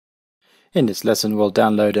In this lesson we'll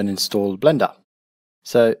download and install Blender.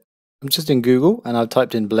 So I'm just in Google and I've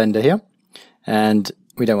typed in Blender here, and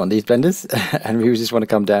we don't want these blenders and we just want to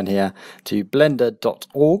come down here to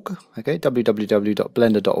blender.org, okay,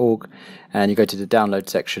 www.blender.org, and you go to the download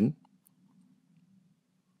section.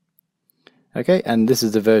 Okay, and this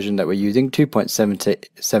is the version that we're using,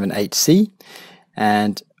 2.78C,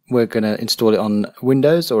 and we're going to install it on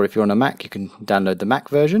Windows, or if you're on a Mac you can download the Mac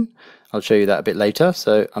version. I'll show you that a bit later.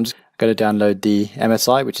 So I'm just going to download the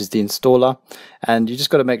MSI, which is the installer, and you just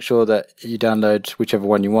got to make sure that you download whichever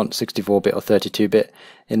one you want, 64-bit or 32-bit.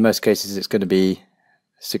 In most cases it's going to be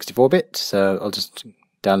 64-bit, so I'll just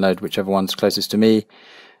download whichever one's closest to me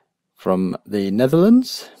from the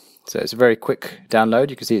Netherlands. So it's a very quick download.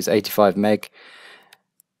 You can see it's 85 meg.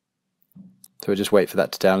 So we'll just wait for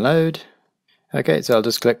that to download. Okay, so I'll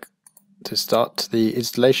just click to start the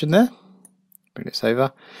installation there. Bring this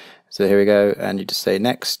over. So here we go, and you just say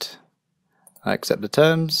next. I accept the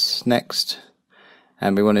terms, next.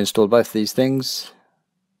 And we want to install both these things.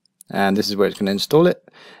 And this is where it's going to install it.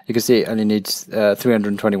 You can see it only needs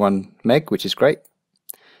 321 meg, which is great.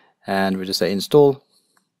 And we'll just say install.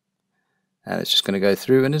 And it's just going to go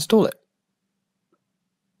through and install it.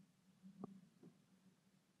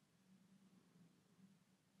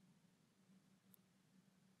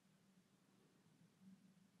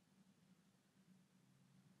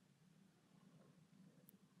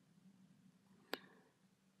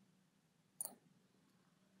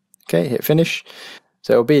 Okay, hit finish.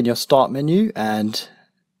 So it'll be in your start menu and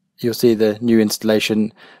you'll see the new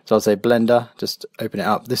installation. So I'll say Blender, just open it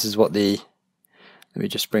up. This is what the, let me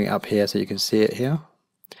just bring it up here so you can see it here.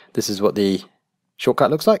 This is what the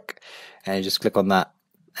shortcut looks like, and you just click on that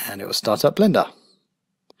and it will start up Blender.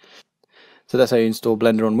 So that's how you install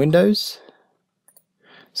Blender on Windows.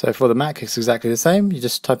 So for the Mac it's exactly the same. You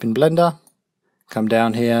just type in Blender, come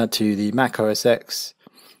down here to the Mac OS X,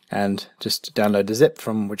 and just download the zip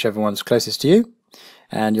from whichever one's closest to you,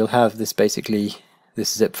 and you'll have this, basically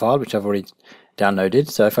this zip file which I've already downloaded.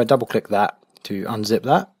 So if I double click that to unzip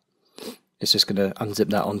that, it's just going to unzip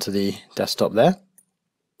that onto the desktop there.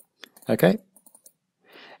 Okay,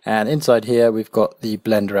 and inside here we've got the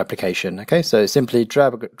Blender application. Okay, so simply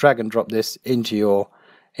drag and drop this into your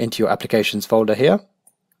applications folder here,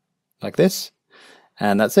 like this,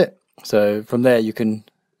 and that's it. So from there you can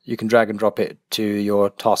drag and drop it to your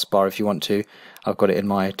taskbar if you want to. I've got it in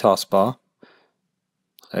my taskbar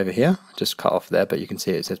over here, just cut off there, but you can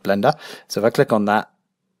see it says Blender. So if I click on that,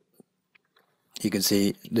 you can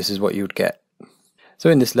see this is what you would get. So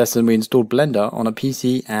in this lesson we installed Blender on a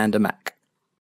PC and a Mac.